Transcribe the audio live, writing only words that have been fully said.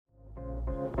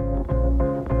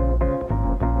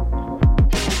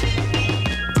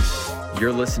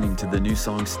You're listening to the New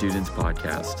Song Students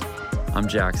Podcast. I'm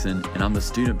Jackson, and I'm the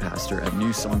student pastor at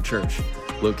New Song Church,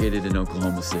 located in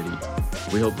Oklahoma City.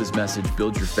 We hope this message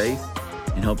builds your faith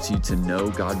and helps you to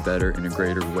know God better in a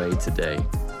greater way today.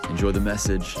 Enjoy the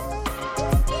message. We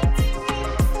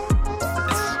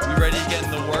ready to get in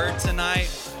the Word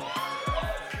tonight?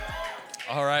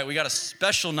 All right, we got a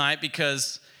special night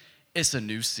because it's a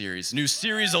new series. New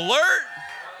series alert!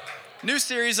 New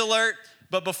series alert.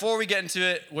 But before we get into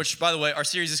it, which, by the way, our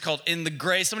series is called In the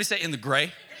Gray. Somebody say In the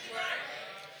Gray.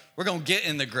 We're going to get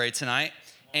in the gray tonight.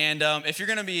 And if you're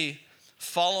going to be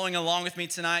following along with me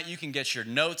tonight, you can get your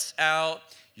notes out,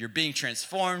 your Being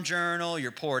Transformed journal,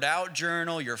 your Poured Out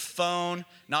journal, your phone.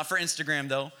 Not for Instagram,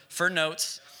 though, for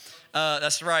notes.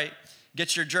 That's right.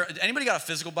 Get your journal. Anybody got a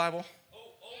physical Bible?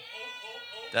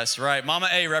 That's right. Mama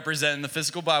A representing the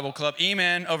Physical Bible Club.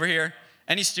 E-man over here.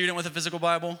 Any student with a physical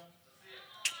Bible?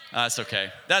 That's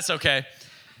okay. That's okay.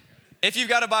 If you've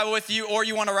got a Bible with you or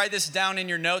you want to write this down in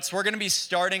your notes, we're going to be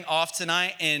starting off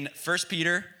tonight in 1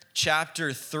 Peter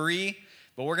chapter 3.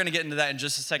 But we're going to get into that in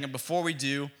just a second. Before we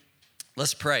do,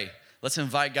 let's pray. Let's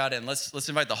invite God in. Let's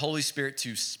invite the Holy Spirit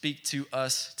to speak to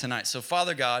us tonight. So,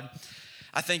 Father God,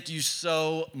 I thank you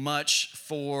so much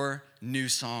for New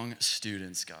Song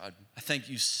students, God. I thank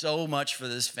you so much for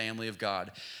this family of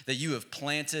God that you have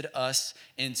planted us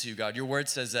into, God. Your word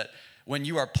says that when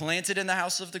you are planted in the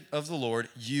house of the Lord,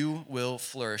 you will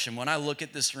flourish. And when I look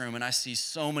at this room and I see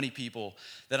so many people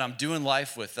that I'm doing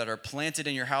life with that are planted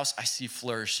in your house, I see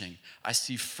flourishing. I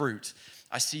see fruit.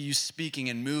 I see you speaking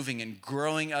and moving and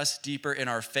growing us deeper in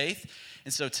our faith.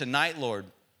 And so tonight, Lord,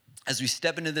 as we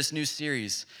step into this new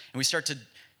series and we start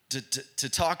to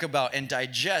talk about and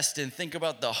digest and think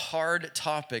about the hard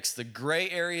topics, the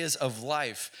gray areas of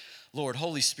life, Lord,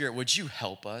 Holy Spirit, would you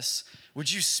help us?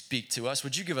 Would you speak to us?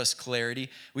 Would you give us clarity?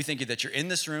 We thank you that you're in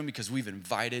this room because we've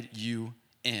invited you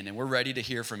in, and we're ready to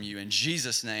hear from you in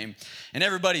Jesus' name. And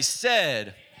everybody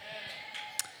said,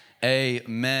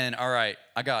 Amen. All right,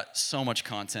 I got so much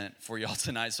content for y'all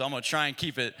tonight, so I'm gonna trying to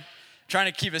keep it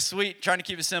sweet, trying to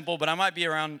keep it simple. But I might be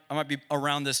around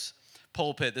this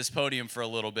pulpit, this podium for a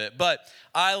little bit. But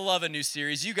I love a new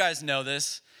series. You guys know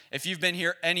this. If you've been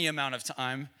here any amount of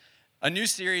time, a new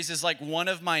series is like one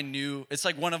of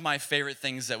my favorite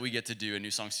things that we get to do in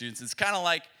New Song students. It's kind of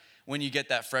like when you get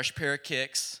that fresh pair of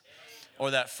kicks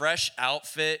or that fresh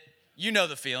outfit. You know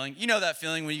the feeling. You know that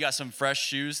feeling when you got some fresh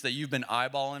shoes that you've been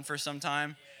eyeballing for some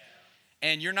time.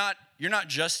 And you're not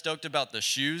just stoked about the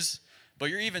shoes,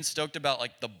 but you're even stoked about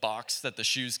like the box that the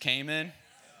shoes came in.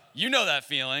 You know that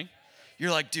feeling. You're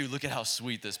like, dude, look at how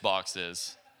sweet this box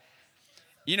is.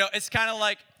 You know, it's kind of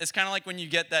like when you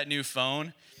get that new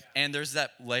phone and there's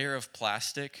that layer of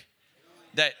plastic.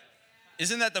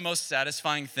 Isn't that the most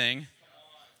satisfying thing?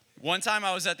 One time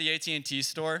I was at the AT&T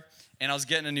store and I was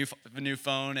getting a new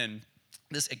phone, and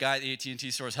this guy at the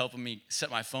AT&T store was helping me set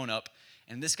my phone up,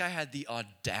 and this guy had the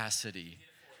audacity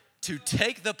to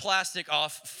take the plastic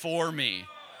off for me.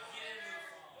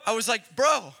 I was like,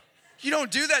 bro, you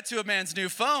don't do that to a man's new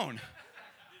phone.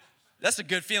 That's a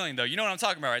good feeling, though. You know what I'm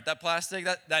talking about, right? That plastic,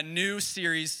 that new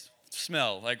series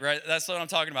smell, like, right? That's what I'm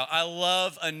talking about. I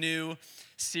love a new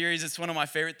series. It's one of my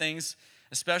favorite things,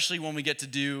 especially when we get to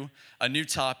do a new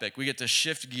topic. We get to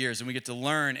shift gears and we get to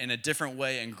learn in a different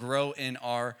way and grow in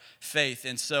our faith.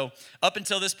 And so up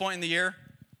until this point in the year,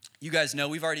 you guys know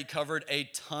we've already covered a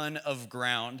ton of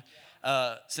ground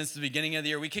since the beginning of the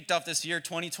year. We kicked off this year,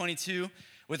 2022,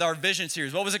 with our Vision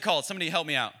series. What was it called? Somebody help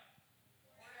me out.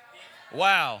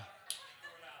 Wow.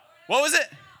 What was it?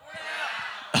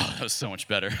 Oh, that was so much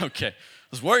better. Okay. I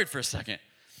was worried for a second.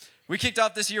 We kicked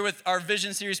off this year with our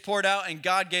Vision series Poured Out, and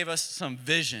God gave us some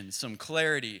vision, some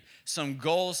clarity, some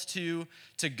goals to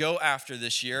go after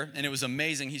this year, and it was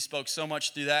amazing. He spoke so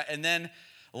much through that. And then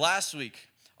last week,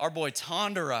 our boy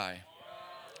Tonderai,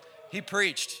 he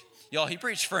preached. Y'all, he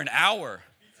preached for an hour.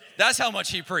 That's how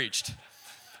much he preached.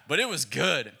 But it was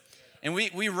good. And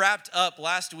we wrapped up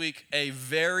last week a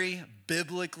very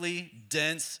biblically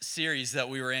dense series that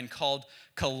we were in called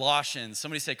Colossians.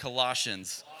 Somebody say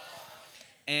Colossians.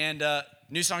 And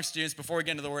New Song students, before we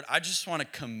get into the word, I just want to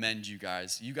commend you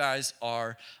guys. You guys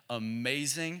are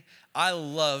amazing. I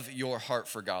love your heart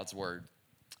for God's word.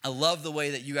 I love the way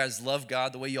that you guys love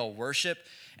God, the way y'all worship.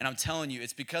 And I'm telling you,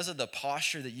 it's because of the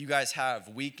posture that you guys have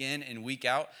week in and week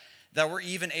out that we're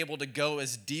even able to go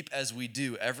as deep as we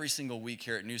do every single week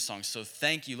here at New Song. So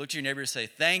thank you. Look to your neighbor and say,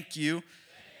 thank you.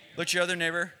 Look to your other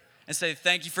neighbor and say,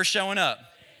 thank you for showing up.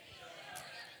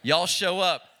 Y'all show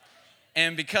up.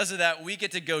 And because of that, we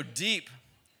get to go deep.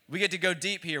 We get to go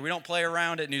deep here. We don't play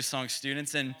around at New Song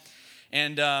students. And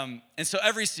so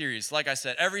every series, like I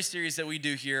said, every series that we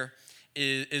do here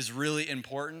is really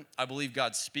important. I believe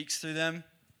God speaks through them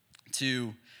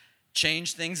to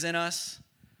change things in us,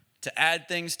 to add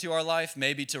things to our life,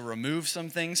 maybe to remove some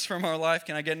things from our life.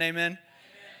 Can I get an amen?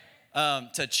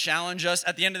 To challenge us.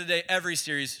 At the end of the day, every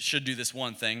series should do this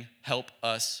one thing: help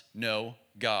us know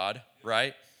God,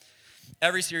 right?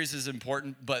 Every series is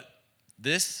important, but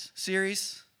this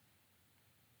series,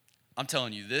 I'm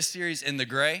telling you, this series in the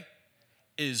gray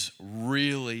is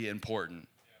really important.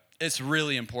 It's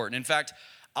really important. In fact,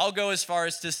 I'll go as far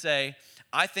as to say,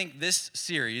 I think this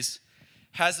series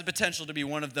has the potential to be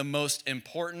one of the most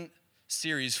important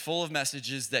series full of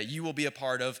messages that you will be a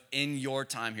part of in your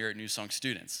time here at New Song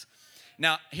Students.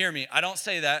 Now, hear me. I don't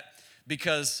say that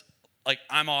because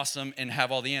I'm awesome and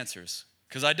have all the answers,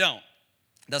 because I don't.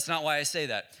 That's not why I say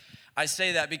that. I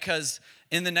say that because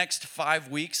in the next 5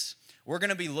 weeks, we're going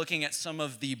to be looking at some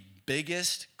of the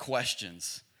biggest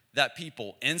questions that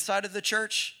people inside of the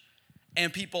church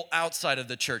and people outside of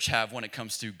the church have when it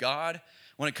comes to God,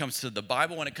 when it comes to the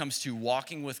Bible, when it comes to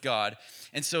walking with God.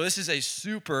 And so this is a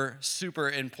super, super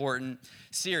important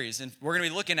series. And we're going to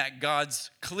be looking at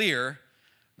God's clear,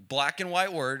 black and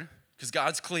white word, because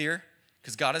God's clear,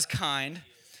 because God is kind.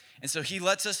 And so he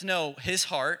lets us know his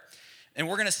heart. And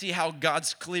we're going to see how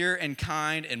God's clear and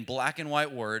kind and black and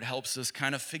white word helps us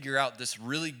kind of figure out this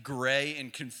really gray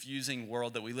and confusing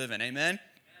world that we live in. Amen?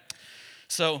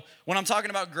 So when I'm talking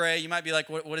about gray, you might be like,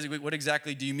 what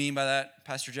exactly do you mean by that,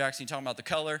 Pastor Jackson? You talking about the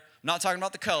color? I'm not talking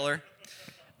about the color.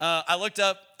 I looked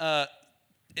up the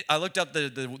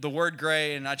word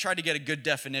gray, and I tried to get a good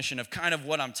definition of kind of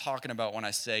what I'm talking about when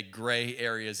I say gray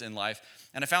areas in life.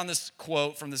 And I found this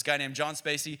quote from this guy named John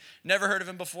Spacey. Never heard of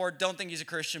him before. Don't think he's a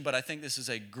Christian, but I think this is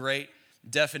a great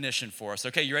definition for us.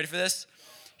 Okay, you ready for this?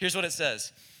 Here's what it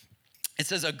says. It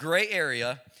says, a gray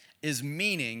area is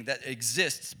meaning that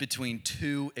exists between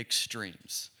two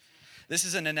extremes. This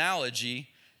is an analogy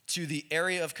to the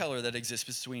area of color that exists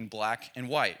between black and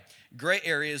white. Gray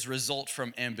areas result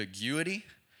from ambiguity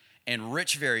and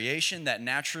rich variation that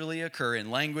naturally occur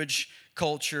in language,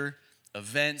 culture,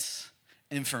 events,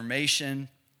 information,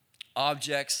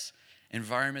 objects,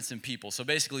 environments, and people. So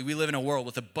basically, we live in a world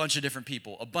with a bunch of different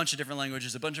people, a bunch of different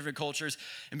languages, a bunch of different cultures,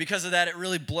 and because of that, it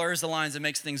really blurs the lines and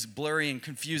makes things blurry and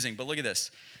confusing. But look at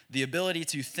this. The ability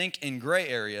to think in gray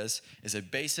areas is a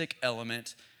basic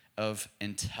element of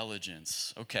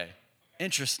intelligence. Okay,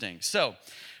 interesting. So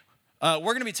we're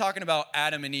going to be talking about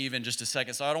Adam and Eve in just a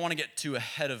second, so I don't want to get too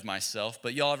ahead of myself,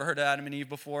 but y'all ever heard of Adam and Eve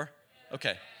before?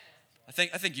 Okay. I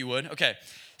think you would. Okay.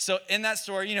 So in that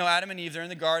story, Adam and Eve, they're in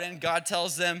the garden. God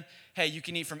tells them, hey, you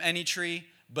can eat from any tree,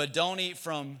 but don't eat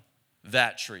from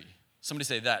that tree. Somebody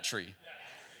say that tree.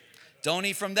 Don't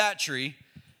eat from that tree,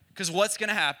 because what's going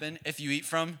to happen if you eat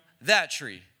from that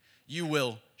tree? You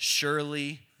will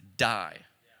surely die,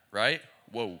 right?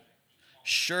 Whoa.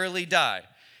 Surely die.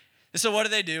 So what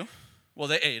do? Well,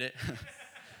 they ate it.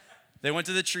 They went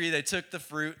to the tree, they took the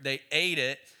fruit, they ate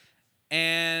it,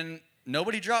 and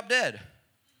nobody dropped dead.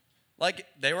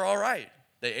 They were all right.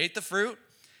 They ate the fruit,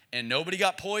 and nobody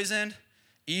got poisoned.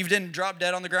 Eve didn't drop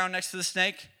dead on the ground next to the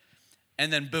snake.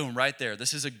 And then boom, right there.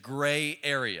 This is a gray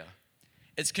area.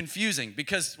 It's confusing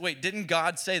because, wait, didn't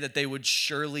God say that they would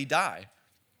surely die?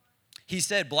 He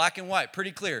said black and white,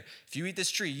 pretty clear. If you eat this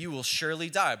tree, you will surely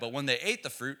die. But when they ate the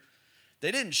fruit,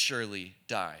 they didn't surely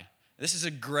die. This is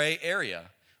a gray area.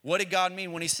 What did God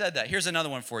mean when he said that? Here's another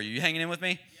one for you. You hanging in with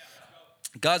me?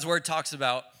 Yeah, God's word talks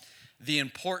about the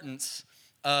importance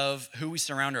of who we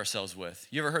surround ourselves with.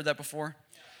 You ever heard that before?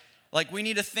 Yeah. We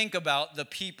need to think about the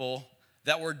people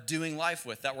that we're doing life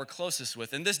with, that we're closest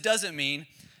with. And this doesn't mean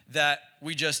that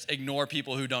we just ignore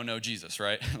people who don't know Jesus,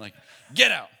 right?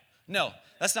 Get out. No,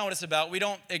 that's not what it's about. We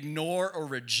don't ignore or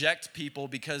reject people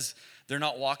because they're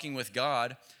not walking with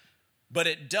God. But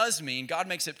it does mean, God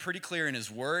makes it pretty clear in his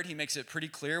word, he makes it pretty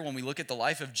clear when we look at the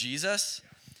life of Jesus,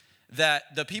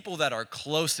 that the people that are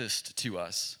closest to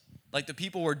us, the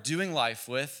people we're doing life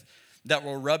with, that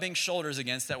we're rubbing shoulders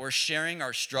against, that we're sharing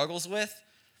our struggles with,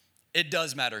 it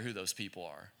does matter who those people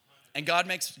are. And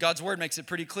God's word makes it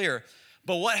pretty clear.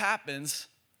 But what happens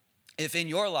if in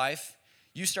your life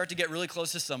you start to get really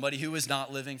close to somebody who is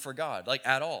not living for God,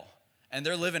 at all, and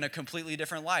they're living a completely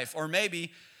different life? Or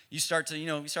maybe you start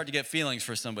to get feelings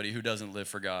for somebody who doesn't live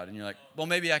for God, and you're like, well,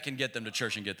 maybe I can get them to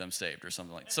church and get them saved or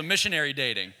something like that. Some missionary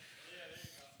dating.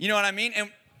 You know what I mean?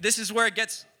 And this is where it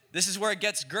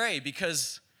gets gray,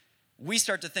 because we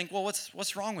start to think, well,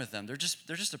 what's wrong with them? They're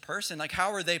just a person.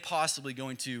 How are they possibly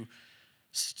going to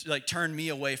turn me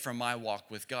away from my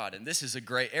walk with God? And this is a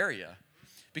gray area,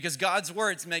 because God's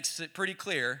words makes it pretty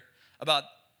clear about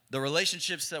the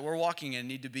relationships that we're walking in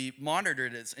need to be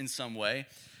monitored in some way.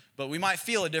 but we might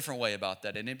feel a different way about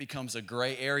that, and it becomes a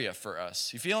gray area for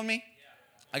us. You feeling me?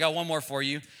 I got one more for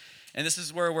you, and this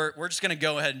is where we're just going to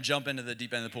go ahead and jump into the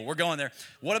deep end of the pool. We're going there.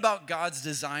 What about God's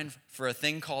design for a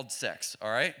thing called sex, all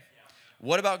right?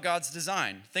 What about God's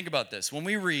design? Think about this. When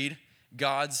we read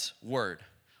God's word,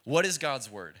 what is God's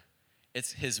word?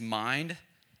 It's his mind,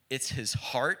 it's his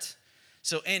heart.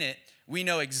 So in it, we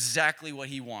know exactly what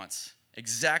he wants,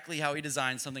 exactly how he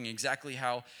designed something, exactly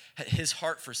how his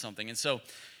heart for something. And so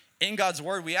in God's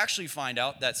word, we actually find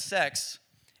out that sex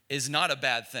is not a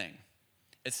bad thing.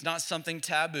 It's not something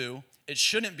taboo. It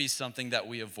shouldn't be something that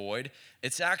we avoid.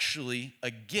 It's actually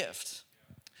a gift.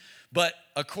 But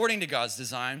according to God's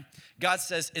design, God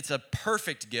says it's a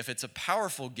perfect gift. It's a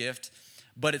powerful gift,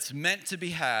 but it's meant to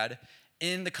be had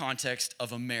in the context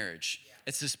of a marriage.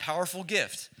 It's this powerful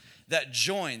gift that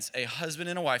joins a husband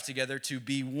and a wife together to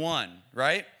be one,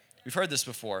 right? We've heard this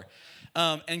before.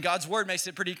 And God's word makes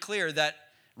it pretty clear that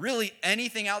really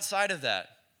anything outside of that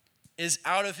is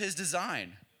out of his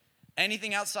design.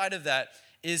 Anything outside of that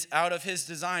is out of his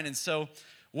design. And so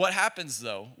what happens,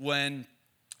 though, when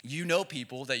you know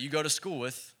people that you go to school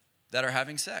with that are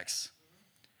having sex?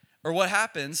 Or what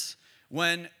happens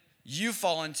when you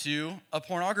fall into a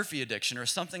pornography addiction or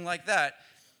something like that,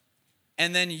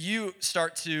 and then you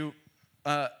start to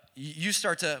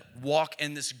walk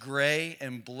in this gray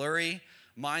and blurry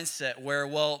mindset where,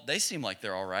 well, they seem like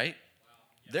they're all right.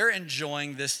 They're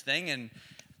enjoying this thing, and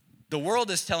the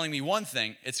world is telling me one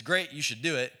thing, it's great, you should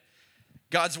do it.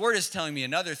 God's word is telling me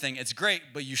another thing, it's great,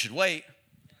 but you should wait.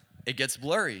 It gets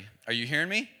blurry. Are you hearing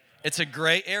me? It's a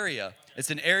gray area.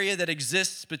 It's an area that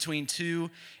exists between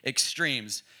two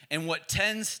extremes. And what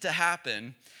tends to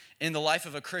happen in the life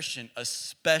of a Christian,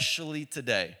 especially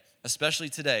today,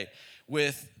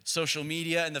 with social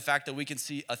media and the fact that we can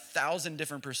see 1,000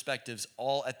 different perspectives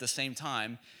all at the same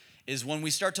time, is when we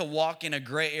start to walk in a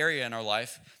gray area in our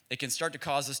life, it can start to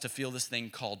cause us to feel this thing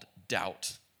called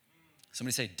doubt.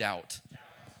 Somebody say doubt.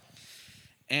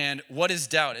 And what is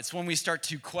doubt? It's when we start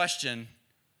to question,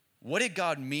 what did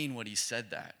God mean when he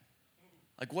said that?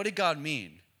 Like, what did God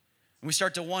mean? And we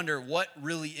start to wonder, what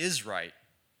really is right?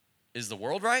 Is the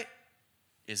world right?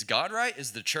 Is God right?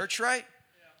 Is the church right?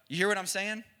 You hear what I'm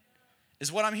saying?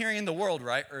 Is what I'm hearing in the world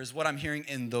right, or is what I'm hearing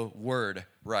in the word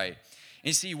right? And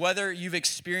you see, whether you've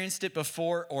experienced it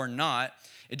before or not,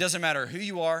 it doesn't matter who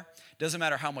you are, doesn't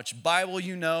matter how much Bible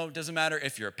you know, doesn't matter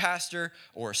if you're a pastor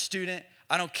or a student,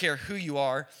 I don't care who you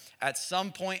are, at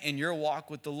some point in your walk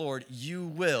with the Lord, you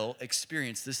will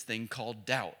experience this thing called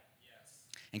doubt.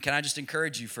 And can I just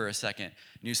encourage you for a second,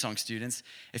 New Song students,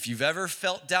 if you've ever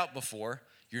felt doubt before,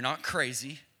 you're not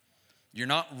crazy, you're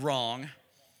not wrong,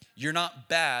 you're not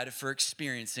bad for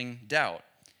experiencing doubt.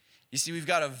 You see, we've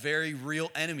got a very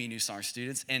real enemy, New Song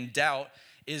students, and doubt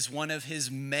is one of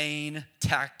his main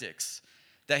tactics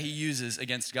that he uses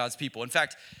against God's people. In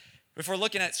fact, if we're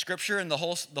looking at scripture and the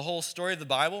whole story of the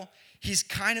Bible, he's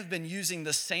kind of been using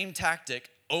the same tactic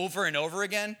over and over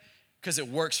again because it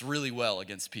works really well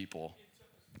against people.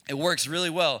 It works really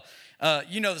well.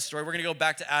 You know the story. We're going to go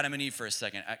back to Adam and Eve for a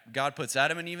second. God puts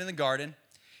Adam and Eve in the garden.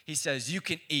 He says, you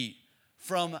can eat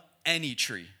from any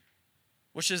tree,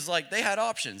 which is like they had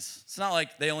options. It's not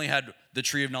like they only had the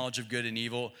tree of knowledge of good and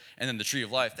evil and then the tree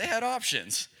of life. They had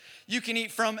options. You can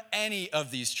eat from any of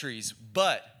these trees,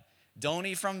 but don't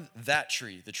eat from that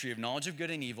tree, the tree of knowledge of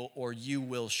good and evil, or you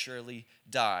will surely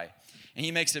die. And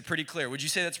he makes it pretty clear. Would you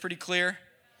say that's pretty clear?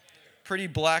 Pretty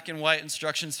black and white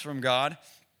instructions from God.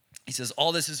 He says,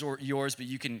 all this is yours, but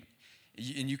you can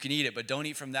eat it, but don't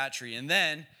eat from that tree. And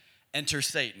then enter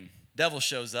Satan. Devil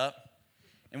shows up.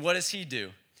 And what does he do?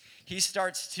 He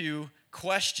starts to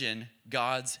question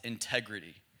God's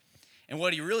integrity. And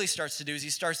what he really starts to do is he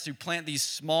starts to plant these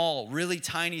small, really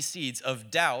tiny seeds of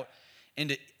doubt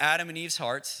into Adam and Eve's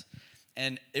hearts.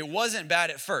 And it wasn't bad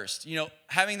at first. You know,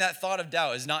 having that thought of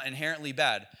doubt is not inherently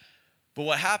bad. But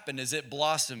what happened is it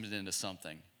blossomed into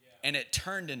something. And it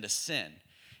turned into sin.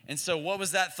 And so what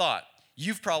was that thought?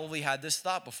 You've probably had this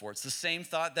thought before. It's the same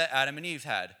thought that Adam and Eve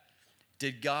had.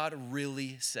 Did God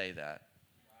really say that?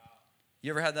 You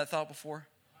ever had that thought before?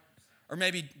 Or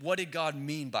maybe, what did God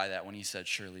mean by that when he said,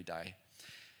 surely die?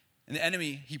 And the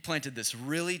enemy, he planted this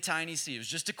really tiny seed. It was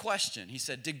just a question. He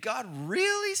said, did God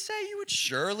really say you would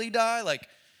surely die? Like,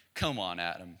 come on,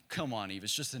 Adam. Come on, Eve.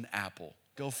 It's just an apple.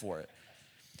 Go for it.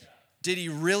 Did he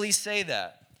really say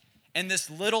that? And this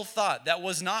little thought that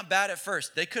was not bad at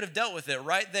first, they could have dealt with it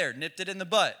right there, nipped it in the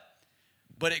butt.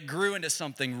 But it grew into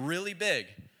something really big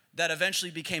that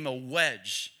eventually became a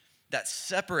wedge that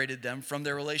separated them from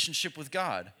their relationship with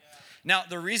God. Now,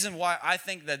 the reason why I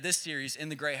think that this series, In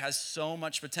the Gray, has so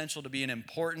much potential to be an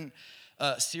important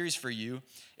series for you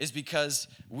is because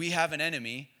we have an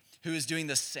enemy who is doing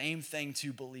the same thing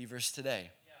to believers today.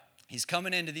 Yeah. He's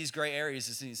coming into these gray areas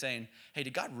and he's saying, hey,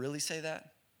 did God really say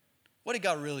that? What did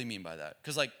God really mean by that?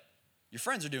 Because like your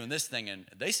friends are doing this thing and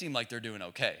they seem like they're doing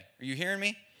okay. Are you hearing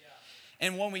me?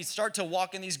 And when we start to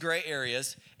walk in these gray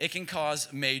areas, it can cause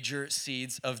major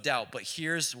seeds of doubt. But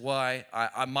here's why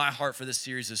my heart for this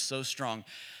series is so strong,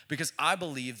 because I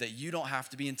believe that you don't have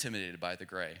to be intimidated by the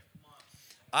gray.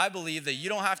 I believe that you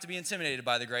don't have to be intimidated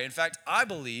by the gray. In fact, I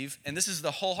believe, and this is the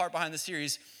whole heart behind the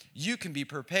series, you can be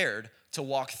prepared to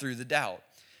walk through the doubt.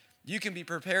 You can be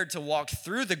prepared to walk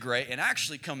through the gray and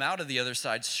actually come out of the other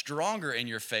side stronger in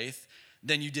your faith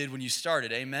than you did when you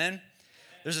started. Amen?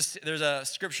 There's a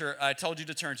scripture I told you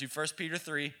to turn to, 1 Peter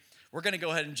 3. We're going to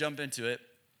go ahead and jump into it.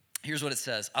 Here's what it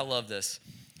says. I love this.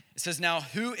 It says, now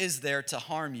who is there to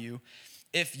harm you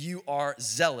if you are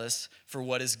zealous for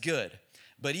what is good?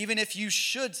 But even if you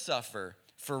should suffer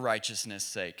for righteousness'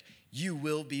 sake, you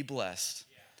will be blessed.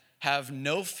 Have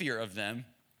no fear of them,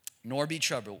 nor be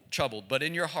troubled, but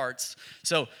in your hearts.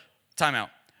 So, time out.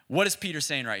 What is Peter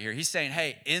saying right here? He's saying,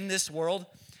 hey, in this world,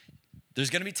 there's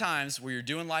going to be times where you're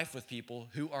doing life with people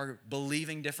who are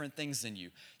believing different things than you.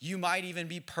 You might even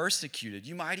be persecuted.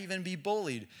 You might even be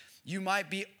bullied. You might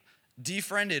be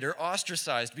defriended or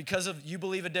ostracized because of you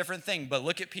believe a different thing. But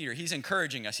look at Peter. He's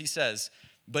encouraging us. He says,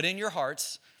 but in your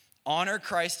hearts, honor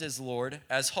Christ as Lord,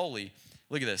 as holy.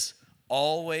 Look at this.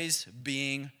 Always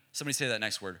being, somebody say that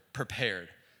next word, prepared.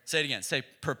 Say it again. Say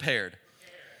prepared.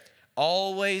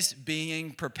 Always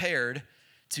being prepared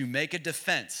to make a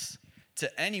defense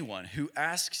to anyone who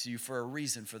asks you for a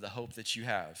reason for the hope that you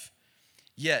have.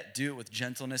 Yet do it with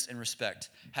gentleness and respect,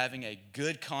 having a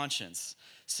good conscience,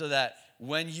 so that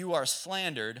when you are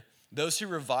slandered, those who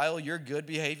revile your good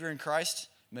behavior in Christ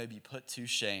may be put to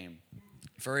shame.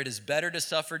 For it is better to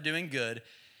suffer doing good,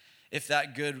 if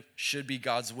that good should be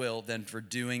God's will, than for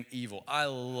doing evil. I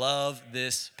love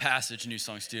this passage, New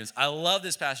Song students. I love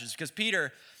this passage because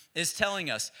Peter is telling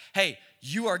us, hey,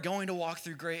 you are going to walk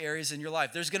through gray areas in your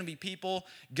life. There's going to be people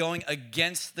going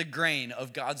against the grain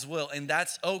of God's will, and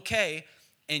that's okay,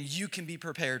 and you can be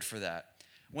prepared for that.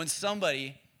 When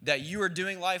somebody that you are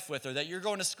doing life with or that you're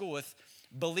going to school with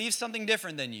believes something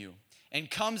different than you and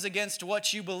comes against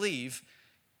what you believe,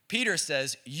 Peter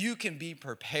says you can be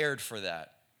prepared for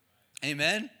that.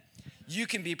 Amen? You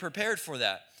can be prepared for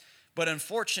that. But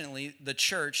unfortunately, the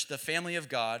church, the family of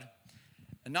God,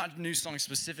 not New Song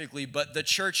specifically, but the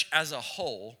church as a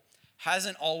whole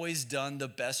hasn't always done the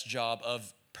best job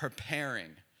of preparing.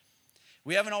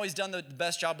 We haven't always done the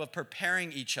best job of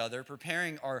preparing each other,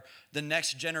 preparing the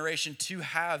next generation to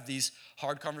have these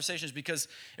hard conversations. Because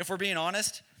if we're being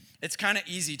honest, it's kind of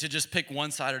easy to just pick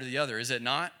one side or the other, is it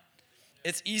not?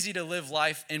 It's easy to live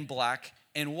life in black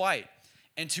and white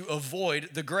and to avoid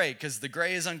the gray, because the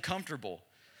gray is uncomfortable.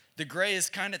 The gray is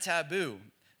kind of taboo.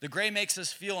 The gray makes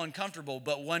us feel uncomfortable,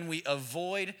 but when we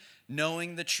avoid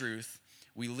knowing the truth,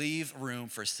 we leave room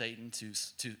for Satan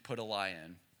to put a lie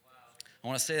in. I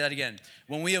want to say that again.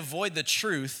 When we avoid the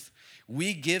truth,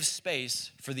 we give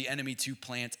space for the enemy to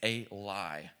plant a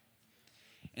lie.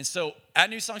 And so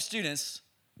at New Song students,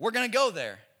 we're going to go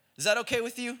there. Is that okay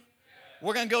with you?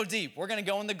 We're going to go deep. We're going to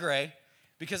go in the gray,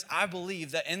 because I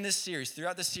believe that in this series,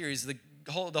 throughout the series, the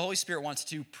Holy Spirit wants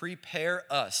to prepare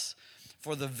us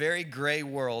for the very gray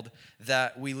world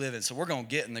that we live in. So we're going to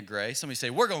get in the gray. Somebody say,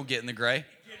 we're going to get in the gray.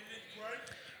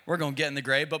 We're going to get in the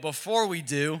gray. But before we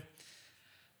do,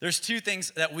 there's two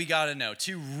things that we got to know,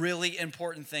 two really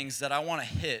important things that I want to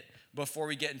hit before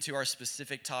we get into our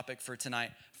specific topic for tonight.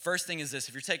 First thing is this.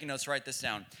 If you're taking notes, write this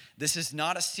down. This is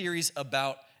not a series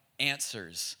about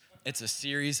answers. It's a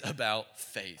series about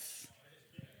faith.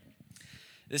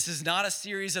 This is not a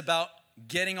series about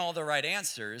getting all the right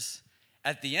answers.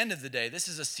 At the end of the day, this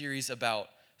is a series about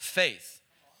faith.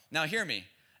 Now, hear me.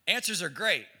 Answers are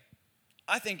great.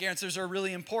 I think answers are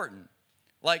really important.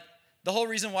 Like, the whole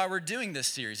reason why we're doing this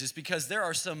series is because there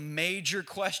are some major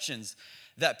questions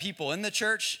that people in the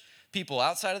church, people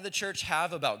outside of the church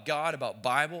have about God,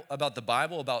 about the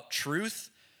Bible, about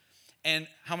truth. And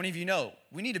how many of you know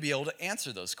we need to be able to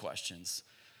answer those questions?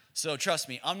 So trust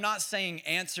me, I'm not saying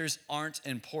answers aren't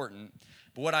important,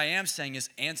 but what I am saying is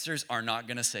answers are not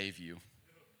going to save you.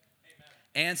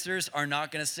 Answers are not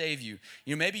going to save you.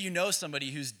 Maybe you know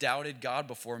somebody who's doubted God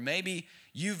before. Maybe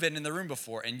you've been in the room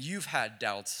before and you've had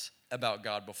doubts about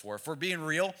God before. If we're being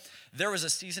real, there was a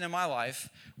season in my life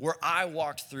where I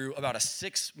walked through about a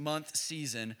 6-month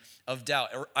season of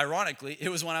doubt. Ironically, it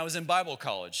was when I was in Bible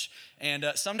college. And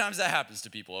sometimes that happens to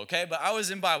people, okay? But I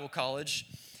was in Bible college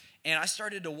and I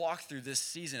started to walk through this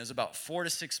season. It was about 4 to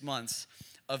 6 months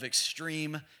of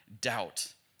extreme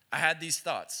doubt. I had these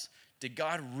thoughts. Did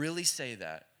God really say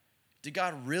that? Did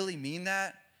God really mean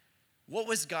that? What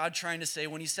was God trying to say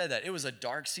when he said that? It was a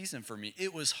dark season for me.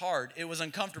 It was hard. It was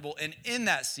uncomfortable. And in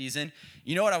that season,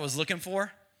 you know what I was looking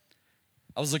for?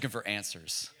 I was looking for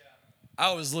answers.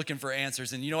 I was looking for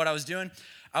answers. And you know what I was doing?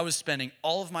 I was spending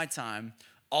all of my time,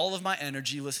 all of my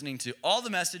energy listening to all the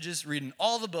messages, reading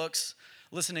all the books,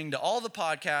 listening to all the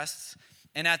podcasts.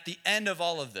 And at the end of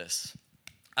all of this,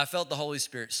 I felt the Holy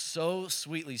Spirit so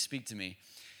sweetly speak to me.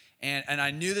 And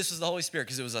I knew this was the Holy Spirit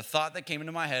because it was a thought that came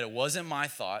into my head. It wasn't my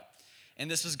thought. And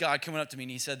this was God coming up to me,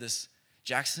 and he said this,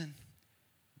 Jackson,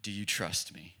 do you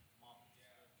trust me?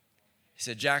 He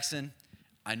said, Jackson,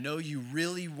 I know you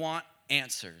really want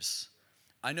answers.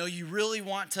 I know you really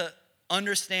want to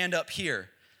understand up here,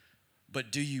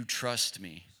 but do you trust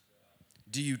me?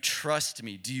 Do you trust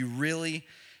me? Do you really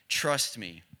trust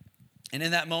me? And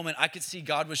in that moment, I could see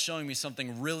God was showing me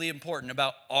something really important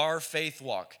about our faith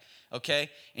walk,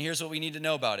 okay? And here's what we need to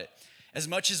know about it. As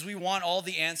much as we want all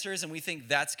the answers and we think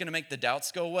that's gonna make the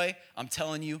doubts go away, I'm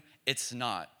telling you, it's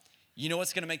not. You know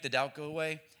what's gonna make the doubt go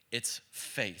away? It's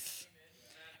faith.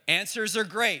 Answers are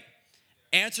great.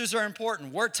 Answers are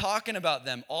important. We're talking about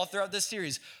them all throughout this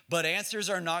series, but answers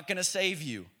are not gonna save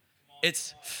you.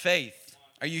 It's faith.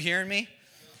 Are you hearing me?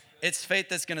 It's faith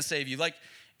that's gonna save you. Like,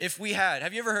 have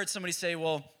you ever heard somebody say,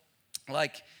 well,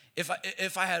 like,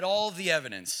 if I had all the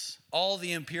evidence, all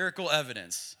the empirical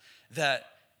evidence that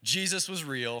Jesus was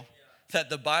real, that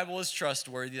the Bible is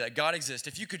trustworthy, that God exists,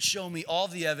 if you could show me all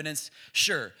the evidence,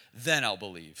 sure, then I'll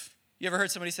believe. You ever heard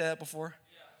somebody say that before?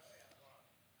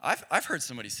 I've heard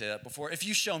somebody say that before. If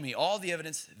you show me all the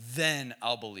evidence, then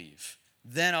I'll believe.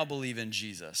 Then I'll believe in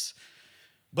Jesus.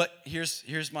 But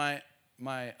here's my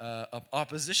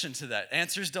opposition to that.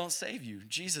 Answers don't save you.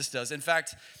 Jesus does. In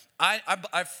fact,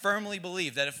 I firmly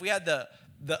believe that if we had the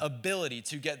ability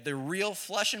to get the real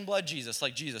flesh and blood Jesus,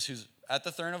 like Jesus, who's at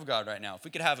the throne of God right now, if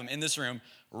we could have him in this room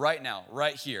right now,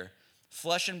 right here,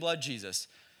 flesh and blood Jesus,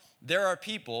 there are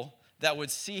people that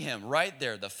would see him right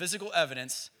there, the physical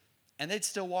evidence, and they'd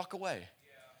still walk away.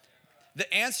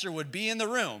 The answer would be in the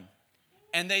room,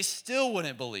 and they still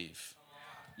wouldn't believe.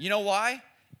 You know why?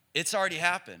 It's already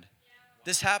happened.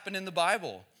 This happened in the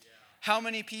Bible. How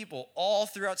many people all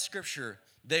throughout Scripture,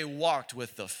 they walked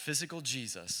with the physical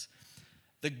Jesus?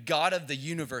 The God of the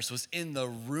universe was in the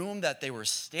room that they were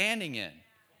standing in,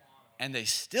 and they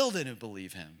still didn't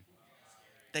believe him.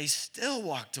 They still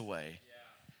walked away.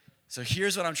 So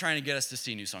here's what I'm trying to get us to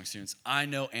see, New Song students. I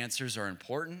know answers are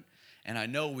important, and I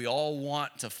know we all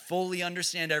want to fully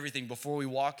understand everything before we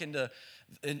walk into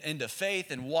faith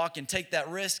and walk and take that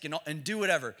risk and do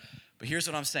whatever. But here's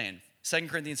what I'm saying. 2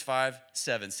 Corinthians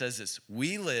 5:7 says this,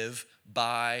 we live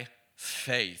by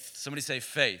faith. Somebody say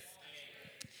faith.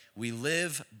 We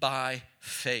live by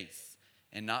faith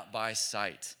and not by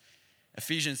sight.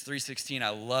 Ephesians 3:16, I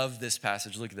love this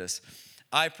passage. Look at this.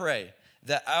 I pray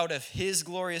that out of his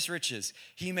glorious riches,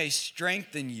 he may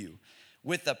strengthen you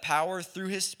with the power through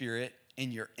his Spirit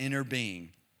in your inner being,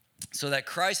 so that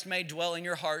Christ may dwell in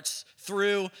your hearts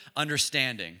through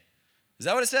understanding. Is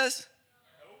that what it says?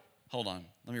 Hold on,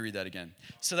 let me read that again.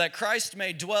 So that Christ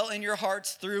may dwell in your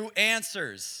hearts through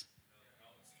answers.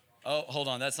 Oh, hold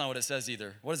on, that's not what it says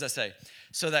either. What does that say?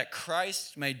 So that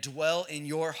Christ may dwell in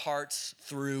your hearts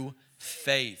through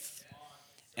faith.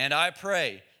 And I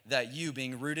pray that you,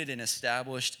 being rooted and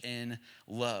established in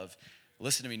love.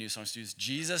 Listen to me, New Song students.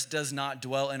 Jesus does not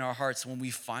dwell in our hearts when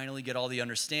we finally get all the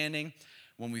understanding,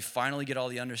 when we finally get all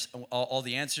the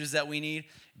answers that we need.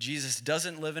 Jesus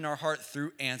doesn't live in our heart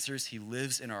through answers. He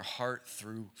lives in our heart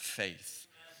through faith.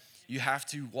 You have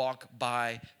to walk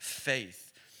by faith.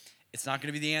 It's not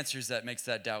going to be the answers that makes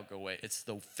that doubt go away. It's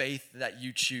the faith that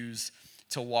you choose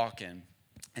to walk in.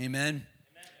 Amen?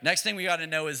 Next thing we got to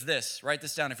know is this. Write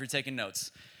this down if you're taking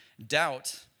notes.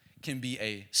 Doubt can be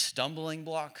a stumbling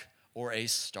block or a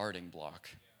starting block.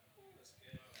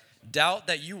 Doubt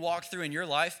that you walk through in your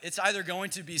life, it's either going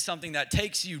to be something that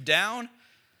takes you down,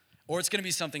 or it's going to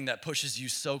be something that pushes you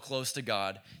so close to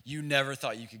God, you never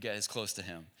thought you could get as close to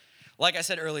him. Like I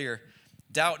said earlier,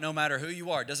 doubt, no matter who you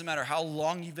are, it doesn't matter how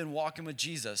long you've been walking with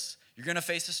Jesus, you're going to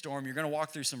face a storm, you're going to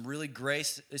walk through some really gray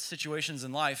situations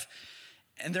in life,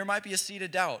 and there might be a seed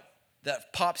of doubt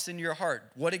that pops into your heart.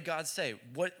 What did God say?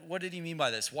 What did he mean by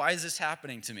this? Why is this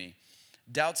happening to me?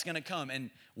 Doubt's going to come, and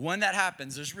when that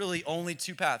happens, there's really only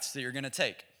two paths that you're going to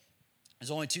take.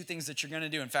 There's only two things that you're going to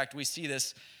do. In fact, we see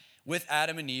this with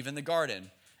Adam and Eve in the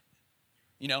garden.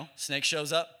 You know, snake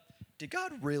shows up. Did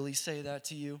God really say that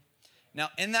to you? Now,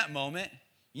 in that moment,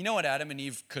 you know what Adam and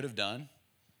Eve could have done?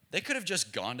 They could have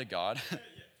just gone to God.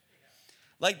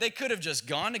 Like they could have just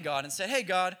gone to God and said, hey,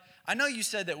 God, I know you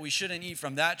said that we shouldn't eat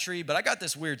from that tree, but I got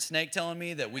this weird snake telling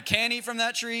me that we can eat from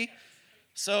that tree.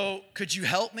 So could you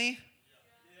help me?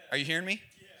 Are you hearing me?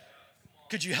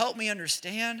 Could you help me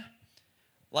understand?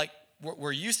 Like,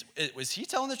 was he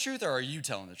telling the truth or are you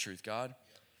telling the truth, God?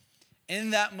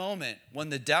 In that moment, when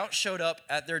the doubt showed up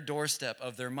at their doorstep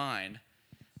of their mind,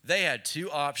 they had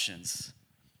two options.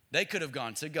 They could have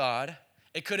gone to God.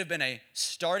 It could have been a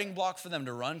starting block for them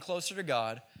to run closer to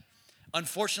God.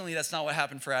 Unfortunately, that's not what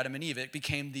happened for Adam and Eve. It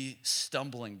became the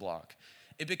stumbling block.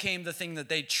 It became the thing that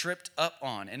they tripped up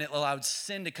on, and it allowed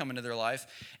sin to come into their life,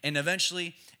 and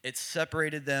eventually it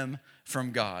separated them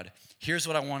from God. Here's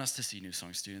what I want us to see, New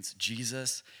Song students.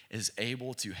 Jesus is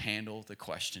able to handle the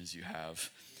questions you have.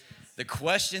 The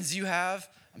questions you have,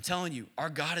 I'm telling you, our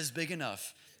God is big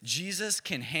enough. Jesus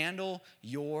can handle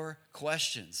your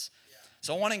questions.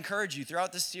 So I want to encourage you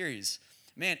throughout this series,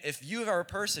 man, if you are a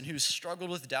person who's struggled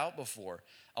with doubt before,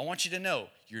 I want you to know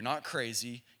you're not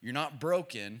crazy, you're not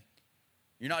broken,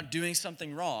 you're not doing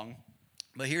something wrong,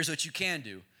 but here's what you can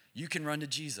do. You can run to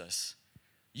Jesus.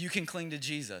 You can cling to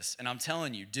Jesus. And I'm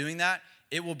telling you, doing that,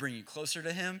 it will bring you closer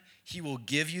to him. He will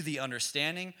give you the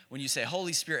understanding. When you say,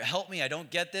 Holy Spirit, help me, I don't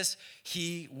get this,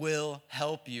 he will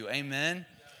help you. Amen?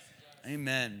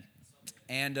 Amen.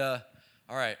 And all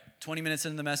right, 20 minutes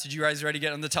into the message. You guys ready to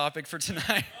get on the topic for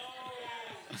tonight?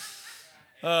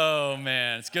 Oh,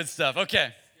 man, it's good stuff.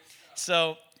 Okay,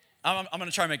 so I'm going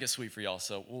to try and make it sweet for y'all,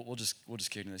 so we'll just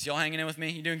kick into this. Y'all hanging in with me?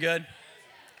 You doing good?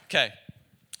 Okay,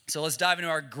 so let's dive into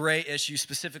our gray issue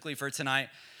specifically for tonight.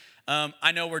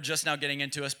 I know we're just now getting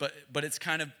into us, but it's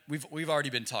kind of, we've already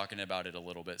been talking about it a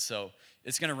little bit, so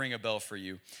it's going to ring a bell for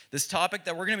you. This topic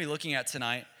that we're going to be looking at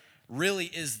tonight really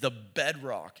is the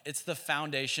bedrock. It's the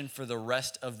foundation for the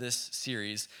rest of this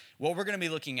series. What we're going to be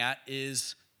looking at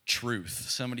is truth.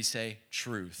 Somebody say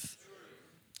truth.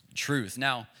 Truth.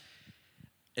 Now,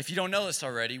 if you don't know this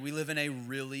already, we live in a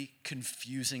really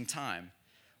confusing time.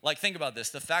 Like, think about this.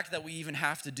 The fact that we even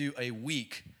have to do a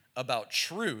week about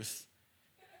truth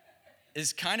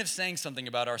is kind of saying something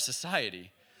about our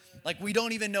society. Like, we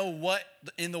don't even know what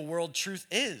in the world truth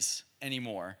is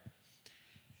anymore.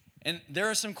 And there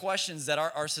are some questions that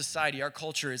our society, our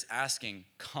culture is asking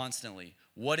constantly.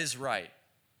 What is right?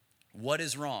 What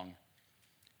is wrong?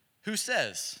 Who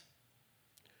says?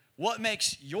 What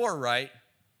makes your right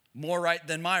more right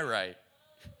than my right?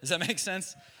 Does that make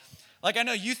sense? Like, I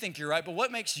know you think you're right, but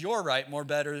what makes your right more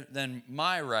better than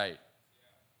my right?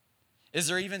 Is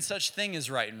there even such thing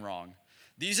as right and wrong?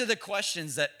 These are the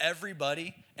questions that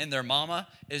everybody and their mama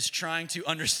is trying to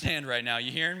understand right now.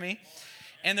 You hearing me?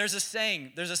 And there's a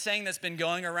saying that's been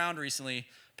going around recently.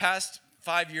 Past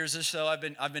 5 years or so,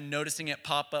 I've been noticing it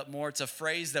pop up more. It's a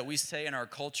phrase that we say in our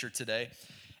culture today.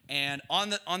 And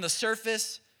on the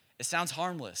surface, it sounds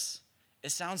harmless. It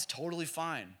sounds totally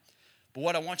fine. But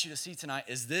what I want you to see tonight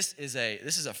is this is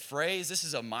a phrase, this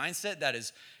is a mindset that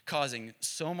is causing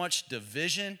so much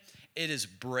division. It is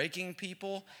breaking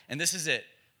people. And this is it.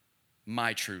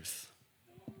 My truth.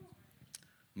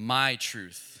 My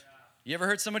truth. You ever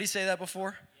heard somebody say that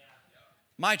before? Yeah.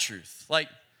 My truth. Like,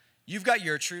 you've got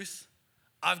your truth.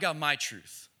 I've got my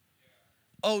truth. Yeah.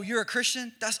 Oh, you're a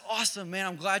Christian? That's awesome, man.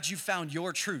 I'm glad you found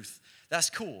your truth. That's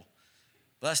cool.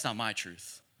 But that's not my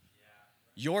truth. Yeah.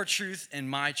 Your truth and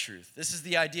my truth. This is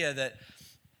the idea that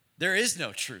there is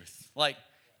no truth. Like,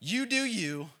 you do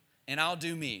you and I'll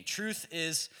do me. Truth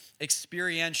is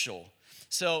experiential.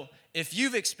 So if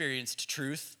you've experienced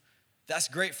truth, that's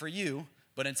great for you.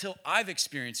 But until I've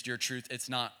experienced your truth, it's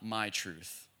not my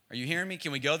truth. Are you hearing me?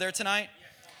 Can we go there tonight?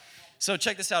 So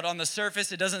check this out. On the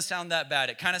surface, it doesn't sound that bad.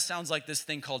 It kind of sounds like this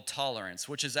thing called tolerance,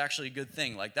 which is actually a good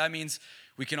thing. Like, that means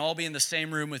we can all be in the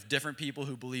same room with different people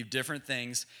who believe different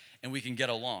things, and we can get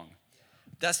along.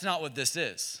 That's not what this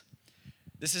is.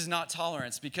 This is not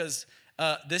tolerance, because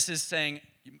this is saying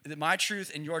that my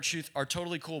truth and your truth are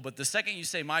totally cool, but the second you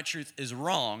say my truth is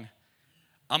wrong,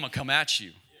 I'm going to come at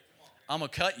you. I'm going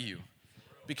to cut you.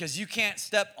 Because you can't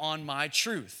step on my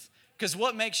truth. Because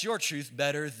what makes your truth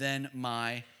better than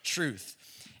my truth?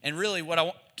 And really,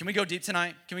 can we go deep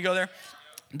tonight? Can we go there?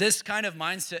 This kind of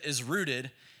mindset is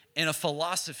rooted in a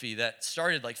philosophy that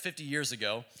started like 50 years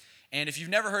ago. And if you've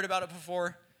never heard about it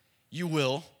before, you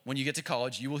will. When you get to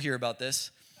college, you will hear about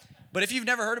this. But if you've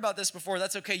never heard about this before,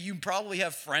 that's okay. You probably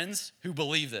have friends who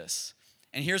believe this.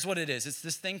 And here's what it is. It's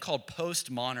this thing called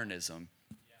postmodernism.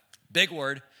 Big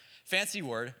word, fancy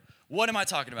word. What am I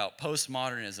talking about?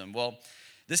 Postmodernism. Well,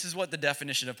 this is what the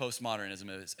definition of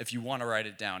postmodernism is, if you want to write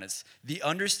it down. It's the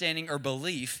understanding or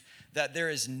belief that there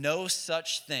is no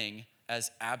such thing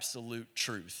as absolute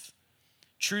truth.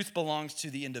 Truth belongs to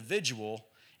the individual,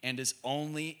 and is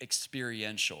only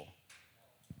experiential.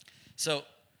 So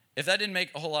if that didn't make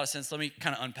a whole lot of sense, let me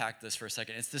kind of unpack this for a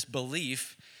second. It's this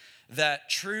belief that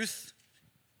truth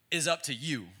is up to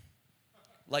you.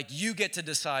 Like you get to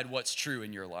decide what's true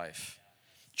in your life.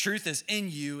 Truth is in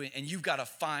you, and you've got to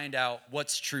find out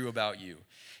what's true about you.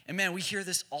 And man, we hear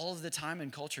this all of the time in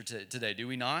culture today, do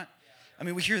we not? I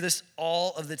mean, we hear this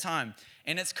all of the time.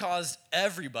 And it's caused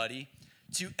everybody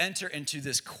to enter into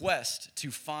this quest to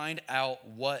find out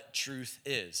what truth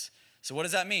is. So what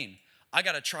does that mean? I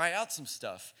got to try out some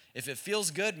stuff. If it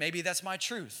feels good, maybe that's my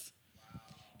truth.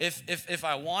 If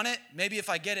I want it, maybe if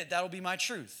I get it, that'll be my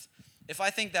truth. If I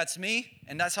think that's me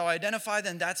and that's how I identify,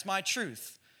 then that's my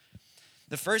truth.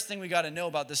 The first thing we got to know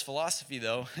about this philosophy,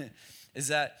 though, is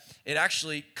that it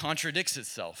actually contradicts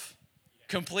itself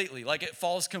completely. Like it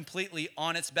falls completely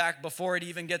on its back before it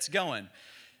even gets going.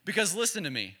 Because listen to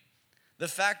me, the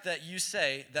fact that you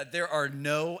say that there are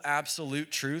no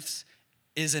absolute truths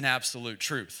is an absolute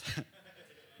truth.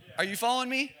 Are you following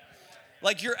me?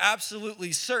 Like you're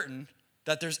absolutely certain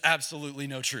that there's absolutely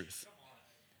no truth.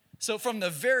 So from the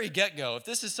very get-go, if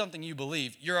this is something you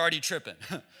believe, you're already tripping.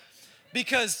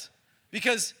 Because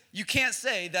you can't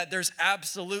say that there's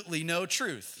absolutely no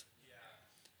truth.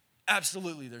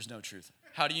 Absolutely there's no truth.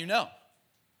 How do you know?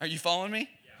 Are you following me?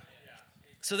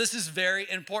 So this is very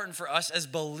important for us as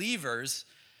believers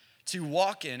to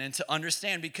walk in and to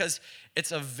understand, because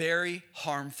it's a very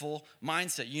harmful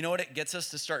mindset. You know what it gets us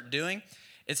to start doing?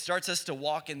 It starts to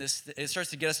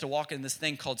get us to walk in this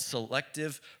thing called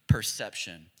selective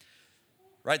perception.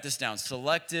 Write this down,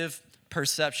 selective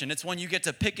perception. It's when you get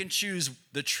to pick and choose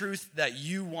the truth that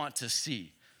you want to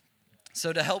see.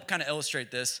 So to help kind of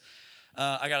illustrate this,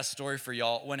 I got a story for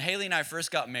y'all. When Haley and I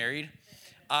first got married,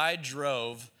 I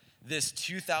drove this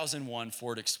 2001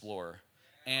 Ford Explorer.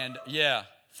 And yeah,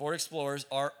 Ford Explorers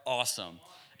are awesome.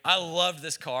 I loved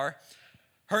this car.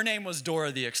 Her name was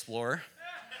Dora the Explorer.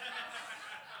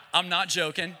 I'm not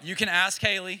joking. You can ask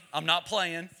Haley. I'm not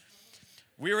playing.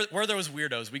 We're those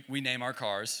weirdos. We name our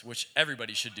cars, which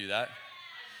everybody should do that.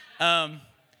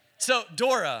 So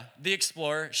Dora the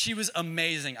Explorer, she was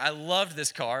amazing. I loved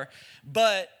this car.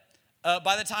 But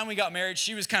by the time we got married,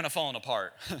 she was kind of falling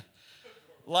apart.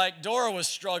 Like Dora was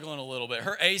struggling a little bit.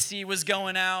 Her AC was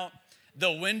going out.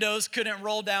 The windows couldn't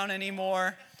roll down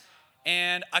anymore.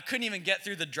 And I couldn't even get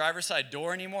through the driver's side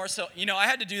door anymore. So, I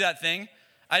had to do that thing.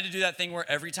 I had to do that thing where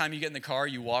every time you get in the car,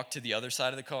 you walk to the other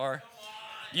side of the car.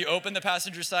 You open the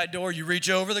passenger side door, you reach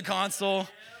over the console.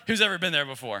 Who's ever been there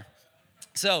before?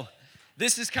 So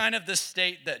this is kind of the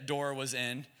state that Dora was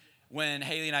in when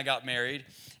Haley and I got married.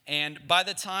 And by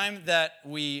the time that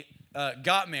we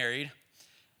got married,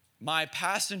 my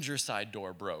passenger side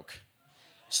door broke.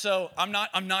 So I'm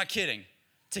not kidding.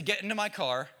 To get into my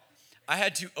car, I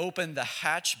had to open the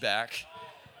hatchback,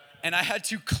 and I had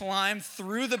to climb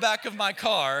through the back of my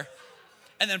car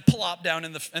and then plop down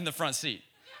in the front seat.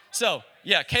 So,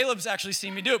 yeah, Caleb's actually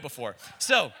seen me do it before.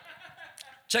 So,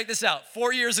 check this out.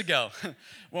 4 years ago,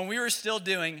 when we were still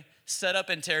doing set up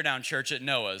and tear down church at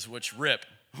Noah's, which rip,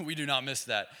 we do not miss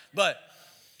that. But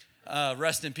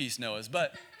rest in peace, Noah's.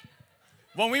 But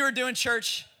when we were doing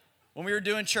church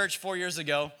 4 years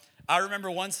ago, I remember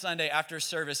one Sunday after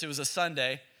service, it was a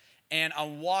Sunday, and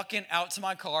I'm walking out to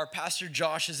my car. Pastor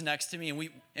Josh is next to me,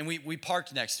 and we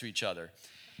parked next to each other.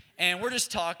 And we're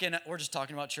just talking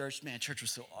about church. Man, church was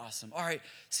so awesome. All right,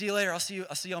 see you later. I'll see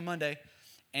you on Monday.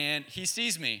 And he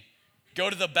sees me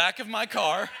go to the back of my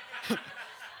car,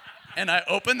 and I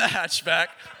open the hatchback.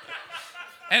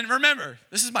 And remember,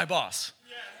 this is my boss.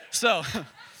 So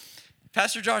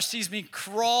Pastor Josh sees me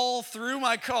crawl through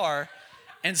my car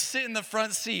and sit in the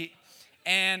front seat.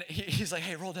 And he's like,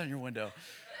 hey, roll down your window.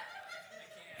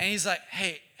 And he's like,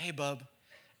 hey, bub,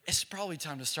 it's probably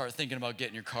time to start thinking about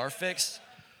getting your car fixed,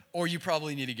 or you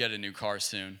probably need to get a new car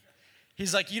soon.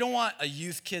 He's like, you don't want a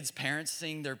youth kid's parents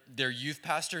seeing their youth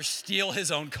pastor steal his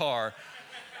own car.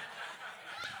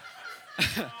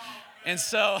 And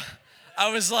so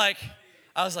I was like,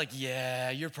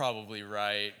 yeah, you're probably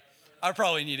right. I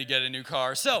probably need to get a new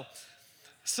car. So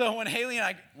when Haley and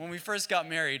I, when we first got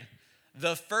married,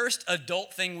 the first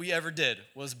adult thing we ever did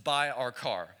was buy our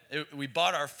car. We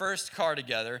bought our first car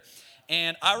together.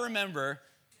 And I remember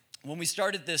when we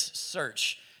started this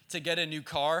search to get a new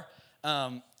car,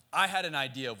 I had an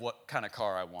idea of what kind of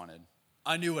car I wanted.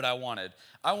 I knew what I wanted.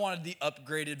 I wanted the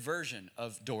upgraded version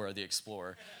of Dora the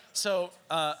Explorer. So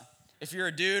if you're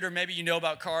a dude or maybe you know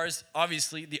about cars,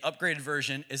 obviously the upgraded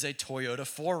version is a Toyota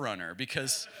 4Runner,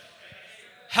 because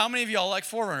how many of y'all like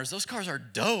 4Runners? Those cars are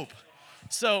dope.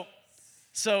 So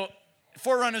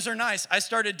 4Runners are nice. I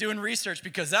started doing research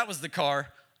because that was the car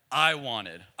I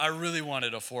wanted. I really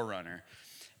wanted a 4Runner.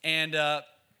 And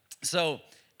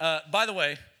by the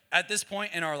way, at this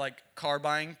point in our like car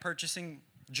buying, purchasing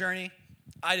journey,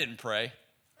 I didn't pray.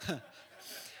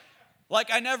 Like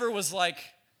I never was like,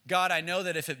 God, I know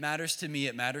that if it matters to me,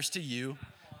 it matters to you.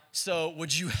 So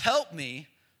would you help me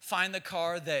find the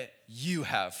car that you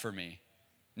have for me?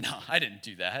 No, I didn't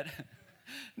do that.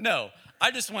 No,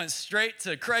 I just went straight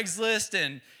to Craigslist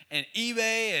and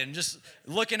eBay and just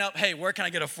looking up, hey, where can I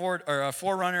get a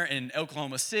 4Runner in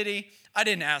Oklahoma City? I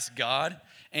didn't ask God.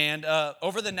 And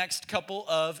over the next couple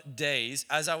of days,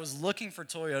 as I was looking for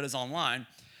Toyotas online,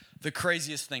 the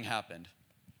craziest thing happened.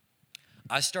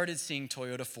 I started seeing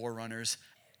Toyota 4Runners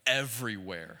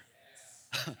everywhere.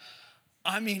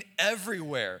 I mean,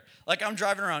 everywhere. Like I'm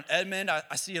driving around Edmond,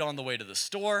 I see it on the way to the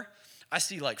store. I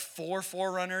see like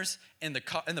 4Runners in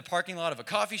the parking lot of a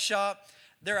coffee shop.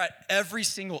 They're at every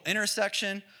single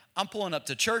intersection. I'm pulling up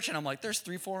to church and I'm like, there's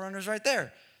 3 4Runners right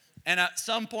there. And at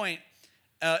some point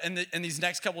in these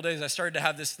next couple days, I started to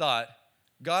have this thought,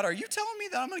 God, are you telling me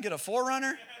that I'm gonna get a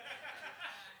 4Runner?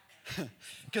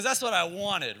 Because that's what I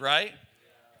wanted, right?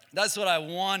 That's what I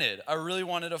wanted. I really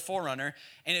wanted a 4Runner.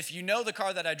 And if you know the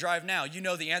car that I drive now, you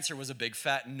know the answer was a big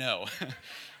fat no.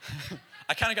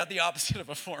 I kind of got the opposite of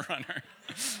a 4Runner.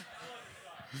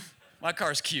 My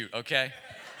car's cute, okay?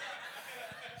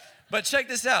 But check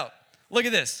this out. Look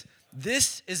at this.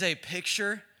 This is a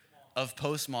picture of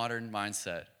postmodern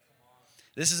mindset.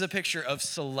 This is a picture of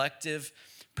selective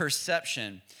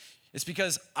perception. It's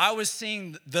because I was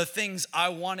seeing the things I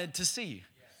wanted to see.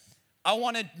 I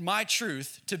wanted my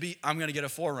truth to be, I'm gonna get a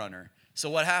 4Runner. So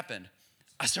what happened?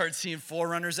 I started seeing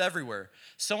 4Runners everywhere.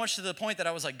 So much to the point that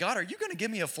I was like, God, are you gonna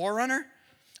give me a 4Runner?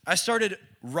 I started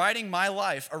writing my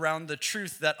life around the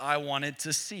truth that I wanted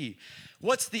to see.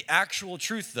 What's the actual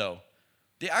truth though?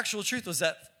 The actual truth was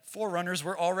that 4Runners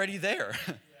were already there.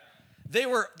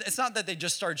 It's not that they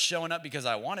just started showing up because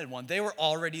I wanted one. They were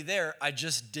already there. I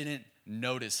just didn't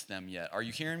notice them yet. Are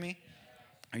you hearing me?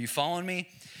 Are you following me?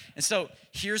 And so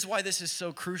here's why this is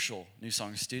so crucial, New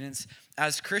Song students.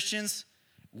 As Christians,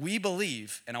 we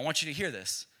believe, and I want you to hear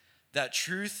this, that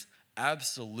truth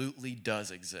absolutely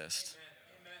does exist.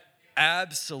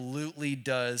 Absolutely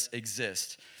does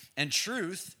exist. And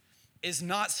truth is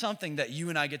not something that you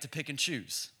and I get to pick and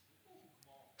choose.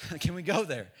 Can we go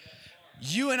there?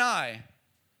 You and I,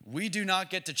 we do not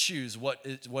get to choose what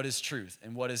is truth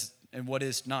and what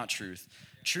is not truth.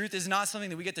 Truth is not something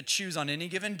that we get to choose on any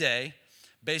given day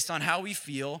based on how we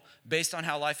feel, based on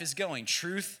how life is going.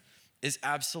 Truth is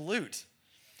absolute.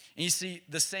 And you see,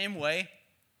 the same way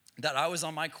that I was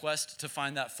on my quest to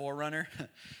find that 4Runner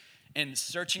and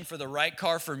searching for the right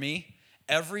car for me,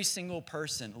 every single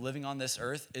person living on this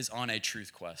earth is on a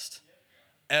truth quest.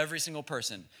 Every single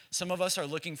person. Some of us are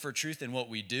looking for truth in what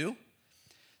we do.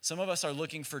 Some of us are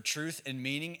looking for truth and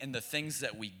meaning in the things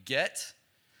that we get,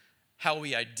 how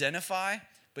we identify.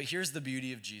 But here's the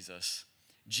beauty of Jesus.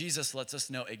 Jesus lets us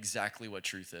know exactly what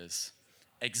truth is.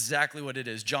 Exactly what it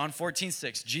is. John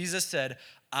 14:6, Jesus said,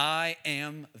 I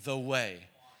am the way.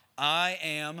 I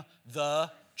am the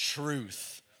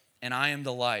truth. And I am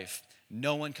the life.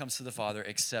 No one comes to the Father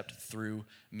except through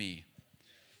me.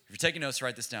 If you're taking notes,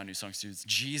 write this down, New Song students.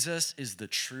 Jesus is the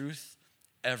truth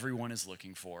everyone is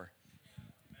looking for.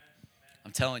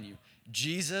 I'm telling you,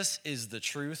 Jesus is the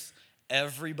truth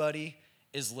everybody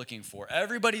is looking for.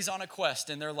 Everybody's on a quest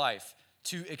in their life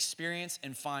to experience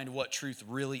and find what truth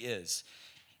really is.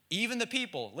 Even the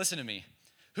people, listen to me,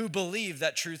 who believe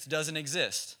that truth doesn't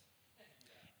exist.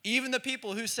 Even the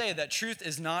people who say that truth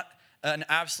is not an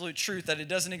absolute truth, that it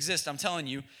doesn't exist, I'm telling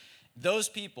you, those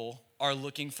people are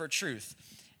looking for truth.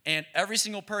 And every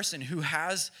single person who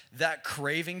has that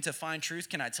craving to find truth,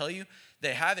 can I tell you,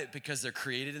 they have it because they're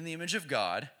created in the image of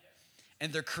God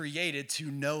and they're created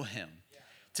to know him,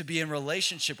 to be in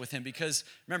relationship with him. Because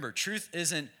remember, truth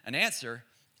isn't an answer,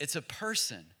 it's a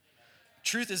person.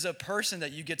 Truth is a person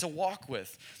that you get to walk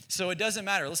with. So it doesn't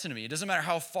matter, listen to me, it doesn't matter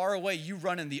how far away you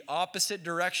run in the opposite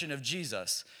direction of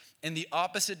Jesus, in the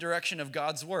opposite direction of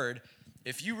God's word.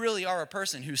 If you really are a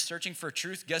person who's searching for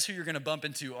truth, guess who you're gonna bump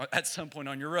into at some point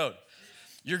on your road?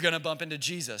 You're gonna bump into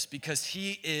Jesus because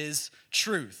he is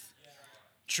truth.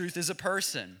 Truth is a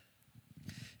person.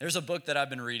 There's a book that I've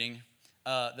been reading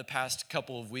the past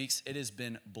couple of weeks. It has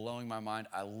been blowing my mind.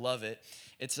 I love it.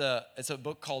 It's a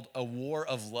book called A War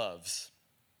of Loves.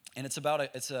 And it's about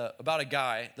a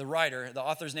guy, the writer, the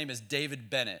author's name is David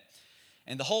Bennett.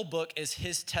 And the whole book is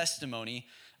his testimony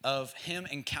of him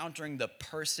encountering the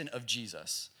person of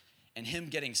Jesus and him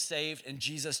getting saved and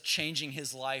Jesus changing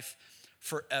his life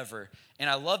forever. And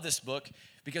I love this book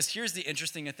because here's the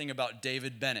interesting thing about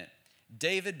David Bennett.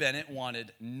 David Bennett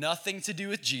wanted nothing to do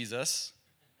with Jesus,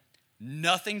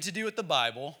 nothing to do with the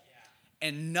Bible,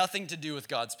 and nothing to do with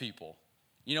God's people.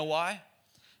 You know why?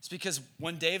 It's because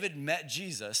when David met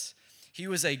Jesus, he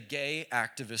was a gay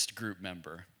activist group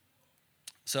member.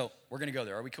 So we're going to go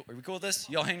there. Are we cool with this?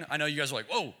 Y'all hang? I know you guys are like,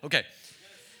 whoa, okay.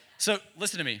 So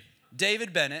listen to me.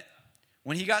 David Bennett,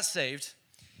 when he got saved,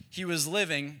 he was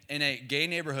living in a gay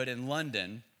neighborhood in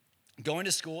London, going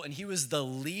to school, and he was the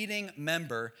leading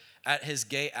member at his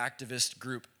gay activist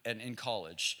group in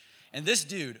college. And this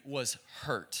dude was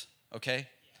hurt, okay?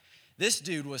 This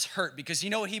dude was hurt because you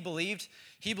know what he believed?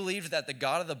 He believed that the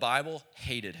God of the Bible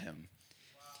hated him.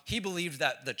 He believed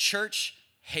that the church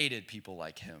hated people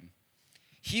like him.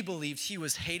 He believed he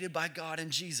was hated by God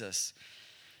and Jesus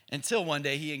until one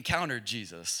day he encountered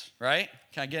Jesus, right?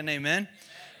 Can I get an amen?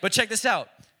 But check this out.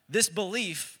 This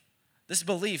belief,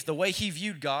 the way he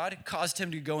viewed God, caused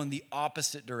him to go in the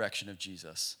opposite direction of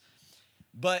Jesus.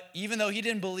 But even though he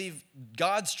didn't believe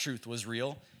God's truth was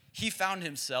real, he found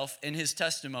himself in his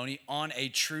testimony on a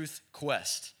truth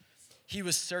quest. He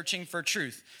was searching for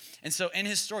truth. And so in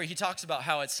his story, he talks about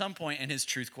how at some point in his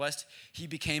truth quest, he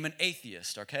became an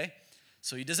atheist, okay?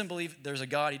 So he doesn't believe there's a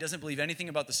God. He doesn't believe anything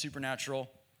about the supernatural.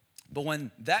 But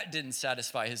when that didn't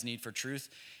satisfy his need for truth,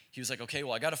 he was like, okay,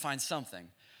 well, I got to find something.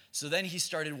 So then he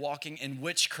started walking in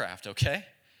witchcraft, okay?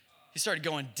 He started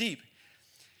going deep.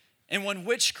 And when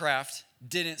witchcraft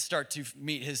didn't start to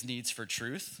meet his needs for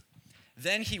truth,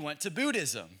 then he went to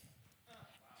Buddhism.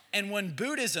 And when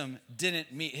Buddhism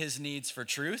didn't meet his needs for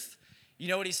truth, you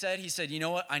know what he said? He said, you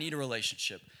know what? I need a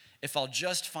relationship. If I'll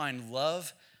just find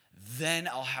love, then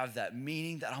I'll have that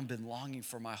meaning that I've been longing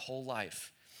for my whole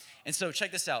life. And so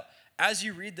check this out. As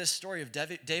you read this story of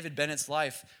David Bennett's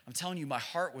life, I'm telling you, my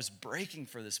heart was breaking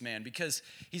for this man because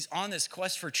he's on this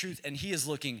quest for truth and he is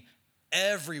looking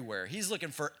everywhere. He's looking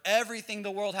for everything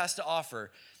the world has to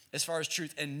offer as far as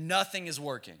truth, and nothing is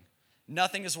working.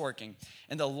 Nothing is working.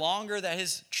 And the longer that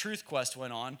his truth quest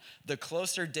went on, the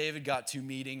closer David got to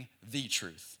meeting the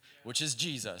truth, which is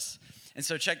Jesus. And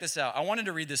so check this out. I wanted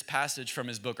to read this passage from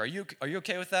his book. Are you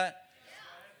okay with that?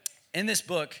 In this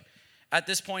book, at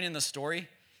this point in the story,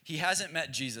 he hasn't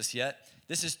met Jesus yet.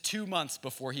 This is 2 months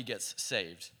before he gets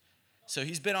saved. So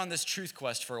he's been on this truth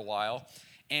quest for a while,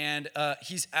 and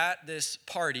he's at this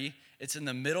party. It's in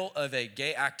the middle of a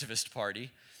gay activist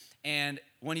party, and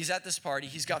when he's at this party,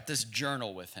 he's got this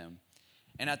journal with him.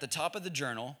 And at the top of the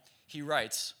journal, he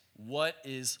writes, "What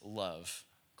is love?" ?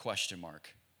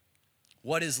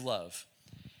 What is love?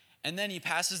 And then he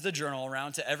passes the journal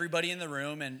around to everybody in the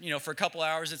room, and for a couple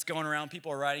hours it's going around,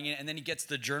 people are writing it, and then he gets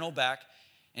the journal back,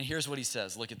 and here's what he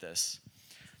says. Look at this.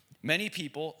 Many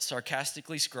people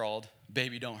sarcastically scrawled,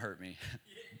 "Baby, don't hurt me."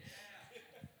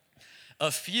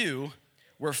 A few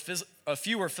were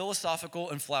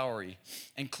philosophical and flowery,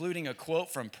 including a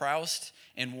quote from Proust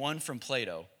and one from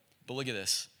Plato. But look at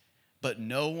this. But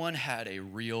no one had a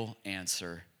real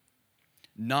answer.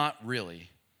 Not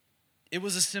really. It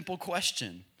was a simple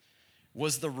question.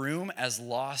 Was the room as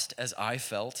lost as I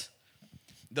felt?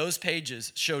 Those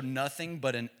pages showed nothing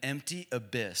but an empty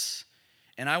abyss,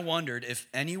 and I wondered if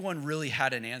anyone really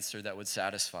had an answer that would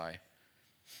satisfy.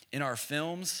 In our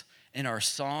films, in our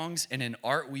songs, and in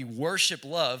art, we worship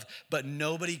love, but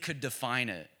nobody could define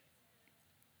it.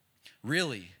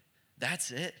 Really, that's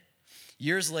it?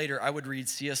 Years later, I would read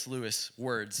C.S. Lewis'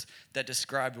 words that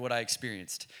described what I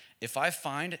experienced. If I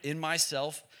find in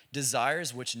myself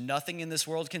desires which nothing in this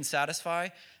world can satisfy,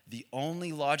 the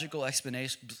only logical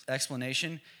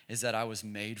explanation is that I was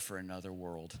made for another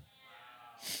world.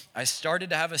 I started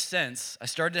to have a sense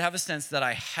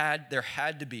that there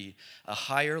had to be a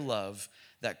higher love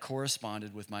that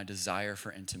corresponded with my desire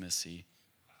for intimacy.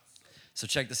 So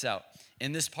check this out.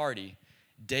 In this party,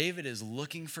 David is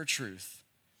looking for truth.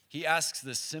 He asks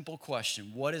this simple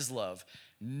question, what is love?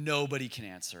 Nobody can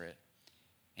answer it.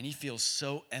 And he feels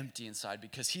so empty inside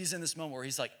because he's in this moment where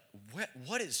he's like,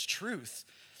 what is truth?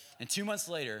 And 2 months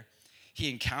later,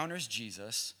 he encounters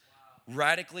Jesus,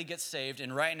 radically gets saved,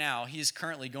 and right now he's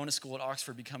currently going to school at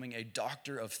Oxford, becoming a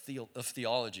doctor of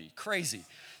theology. Crazy.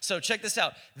 So check this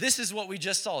out. This is what we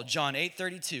just saw, John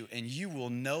 8:32, and you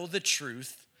will know the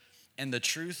truth, and the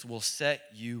truth will set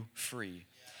you free.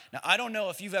 Now, I don't know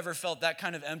if you've ever felt that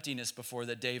kind of emptiness before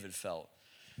that David felt.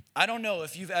 I don't know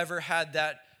if you've ever had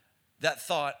that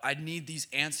thought, I need these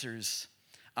answers.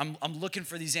 I'm looking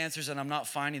for these answers and I'm not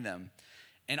finding them.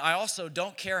 And I also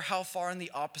don't care how far in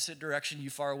the opposite direction you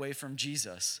far away from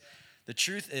Jesus. The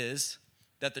truth is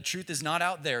that the truth is not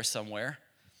out there somewhere.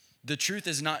 The truth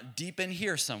is not deep in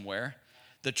here somewhere.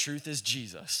 The truth is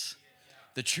Jesus.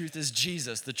 The truth is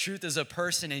Jesus. The truth is a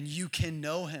person, and you can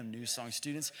know him, New Song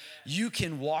students. You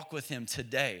can walk with him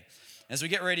today. As we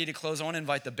get ready to close, I want to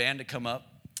invite the band to come up.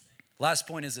 Last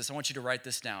point is this. I want you to write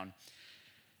this down.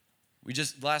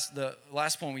 The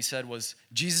last point we said was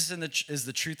Jesus is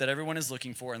the truth that everyone is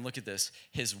looking for. And look at this.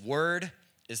 His word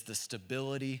is the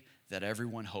stability that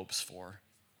everyone hopes for.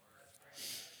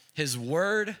 His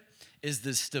word is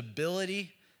the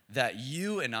stability that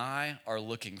you and I are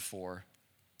looking for.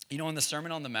 You know, in the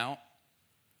Sermon on the Mount,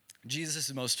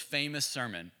 Jesus' most famous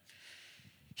sermon,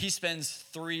 he spends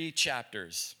 3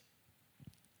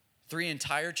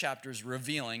 entire chapters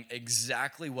revealing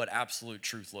exactly what absolute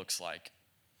truth looks like.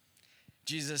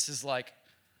 Jesus is like,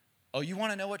 oh, you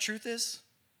want to know what truth is?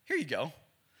 Here you go.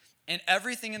 And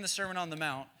everything in the Sermon on the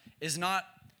Mount is not,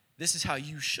 this is how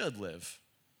you should live,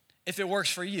 if it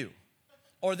works for you.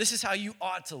 Or this is how you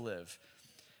ought to live.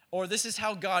 Or this is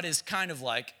how God is kind of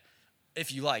like,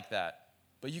 if you like that,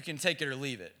 but you can take it or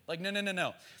leave it. Like,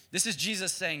 no. This is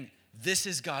Jesus saying, this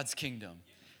is God's kingdom.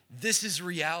 This is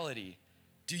reality.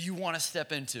 Do you want to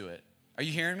step into it? Are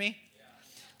you hearing me? Yeah.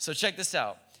 So check this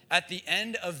out. At the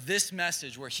end of this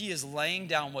message where he is laying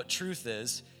down what truth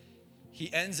is,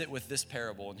 he ends it with this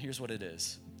parable, and here's what it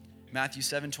is. Matthew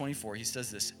 7:24, he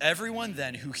says this, everyone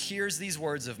then who hears these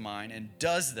words of mine and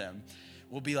does them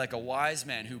will be like a wise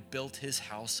man who built his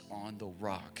house on the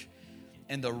rock.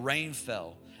 And the rain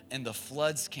fell, and the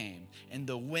floods came, and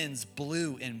the winds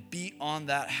blew and beat on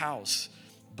that house,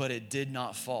 but it did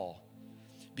not fall,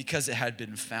 because it had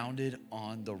been founded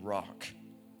on the rock.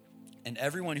 And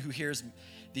everyone who hears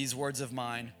these words of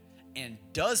mine and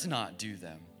does not do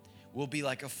them will be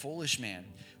like a foolish man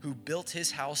who built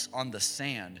his house on the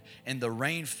sand, and the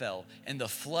rain fell, and the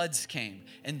floods came,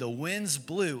 and the winds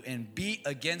blew and beat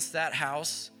against that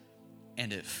house,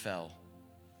 and it fell.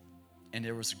 And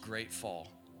there was a great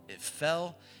fall. It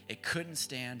fell, it couldn't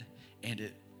stand, and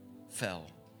it fell.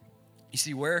 You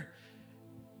see, we're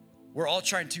all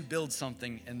trying to build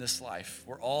something in this life.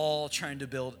 We're all trying to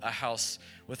build a house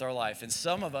with our life. And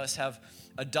some of us have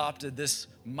adopted this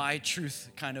my truth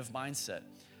kind of mindset.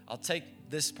 I'll take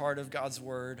this part of God's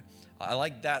word. I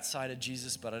like that side of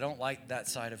Jesus, but I don't like that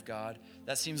side of God.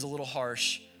 That seems a little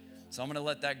harsh. So I'm going to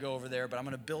let that go over there, but I'm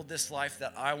going to build this life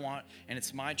that I want, and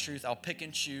it's my truth. I'll pick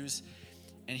and choose.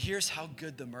 And here's how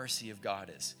good the mercy of God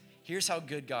is. Here's how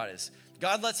good God is.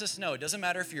 God lets us know, it doesn't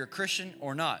matter if you're a Christian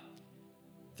or not,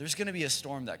 there's going to be a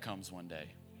storm that comes one day.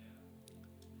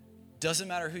 Doesn't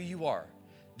matter who you are.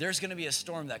 There's going to be a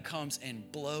storm that comes and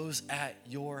blows at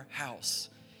your house.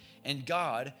 And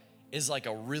God is like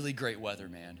a really great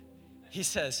weatherman. He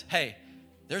says, hey,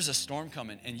 there's a storm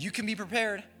coming, and you can be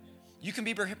prepared. You can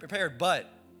be prepared,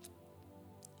 but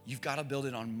you've got to build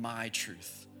it on my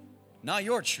truth. Not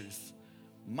your truth,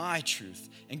 my truth.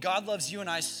 And God loves you and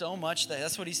I so much that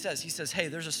that's what he says. He says, hey,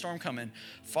 there's a storm coming.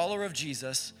 Follower of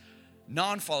Jesus,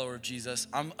 non-follower of Jesus,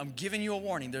 I'm giving you a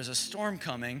warning. There's a storm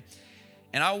coming,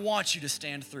 and I want you to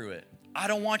stand through it. I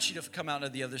don't want you to come out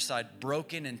of the other side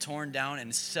broken and torn down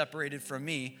and separated from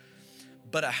me,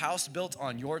 but a house built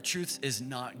on your truths is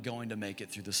not going to make it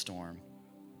through the storm.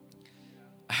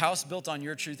 A house built on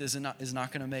your truth is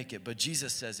not going to make it, but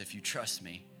Jesus says, if you trust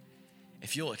me,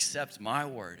 if you'll accept my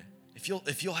word, if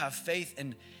you'll have faith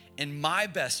in my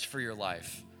best for your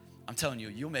life, I'm telling you,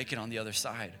 you'll make it on the other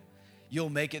side. You'll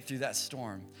make it through that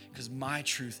storm because my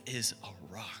truth is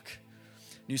a rock.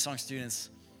 New Song students,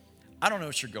 I don't know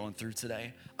what you're going through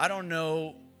today. I don't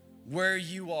know where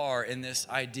you are in this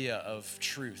idea of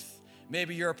truth.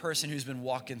 Maybe you're a person who's been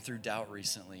walking through doubt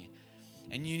recently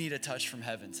and you need a touch from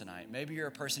heaven tonight. Maybe you're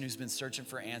a person who's been searching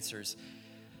for answers.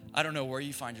 I don't know where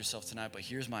you find yourself tonight, but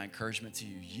here's my encouragement to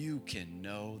you. You can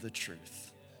know the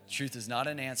truth. Truth is not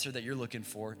an answer that you're looking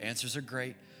for. Answers are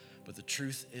great, but the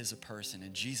truth is a person,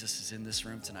 and Jesus is in this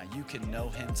room tonight. You can know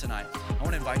him tonight. I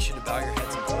want to invite you to bow your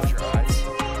heads and close your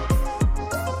eyes.